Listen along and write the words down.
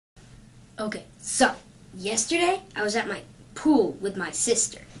Okay, so yesterday I was at my pool with my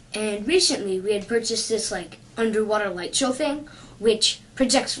sister, and recently we had purchased this underwater light show thing, which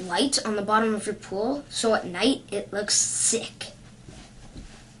projects light on the bottom of your pool, so at night it looks sick.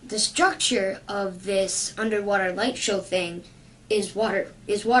 The structure of this underwater light show thing is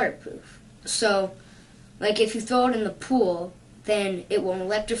waterproof. So, if you throw it in the pool, then it won't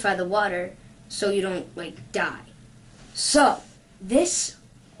electrify the water, so you don't die. So, this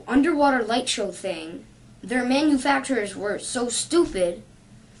underwater light show thing, their manufacturers were so stupid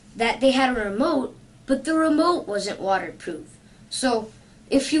that they had a remote, but the remote wasn't waterproof. So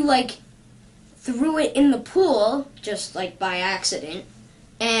if you threw it in the pool, just by accident,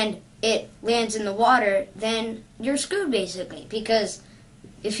 and it lands in the water, then you're screwed basically, because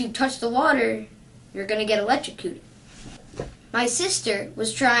if you touch the water, you're gonna get electrocuted. My sister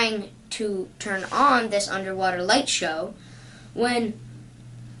was trying to turn on this underwater light show when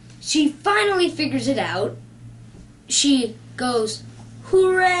she finally figures it out. She goes,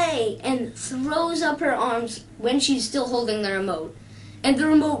 "Hooray!" and throws up her arms when she's still holding the remote. And the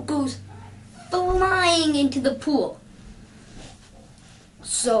remote goes flying into the pool.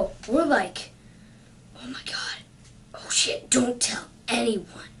 So we're like, "Oh my God. Oh shit, don't tell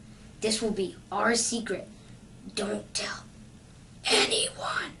anyone. This will be our secret. Don't tell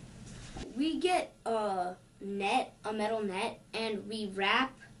anyone." We get a metal net, and we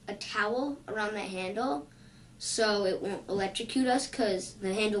wrap a towel around the handle so it won't electrocute us, because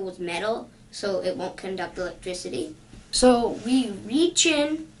the handle was metal, so it won't conduct electricity. So we reach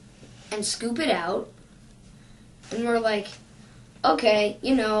in and scoop it out, and we're like, okay,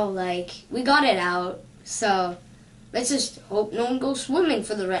 we got it out, so let's just hope no one goes swimming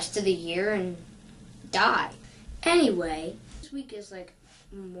for the rest of the year and die. Anyway, this week is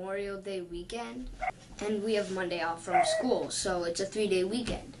Memorial Day weekend, and we have Monday off from school, so it's a 3-day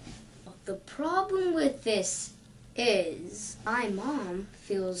weekend. The problem with this is my mom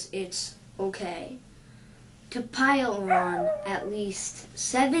feels it's okay to pile on at least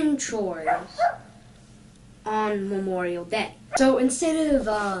 7 chores on Memorial Day. So instead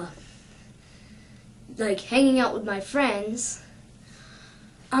of hanging out with my friends,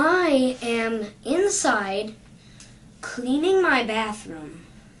 I am inside cleaning my bathroom,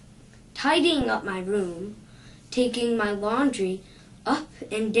 tidying up my room, taking my laundry up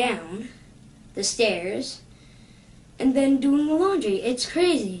and down the stairs, and then doing the laundry. It's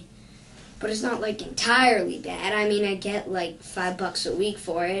crazy, but it's not entirely bad. I mean, I get $5 a week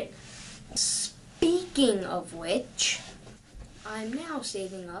for it. Speaking of which, I'm now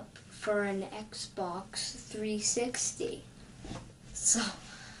saving up for an Xbox 360. So,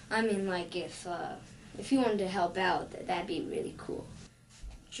 I mean, if you wanted to help out, that'd be really cool.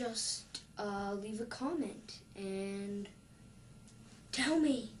 Just leave a comment and tell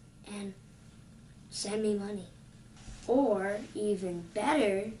me and send me money. Or even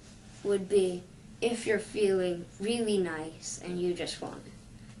better would be if you're feeling really nice and you just want to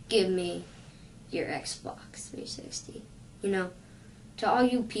give me your Xbox 360. To all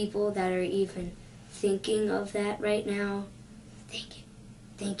you people that are even thinking of that right now, thank you.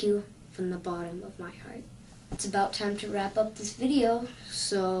 Thank you from the bottom of my heart. It's about time to wrap up this video,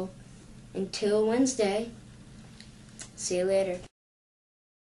 so until Wednesday, see you later.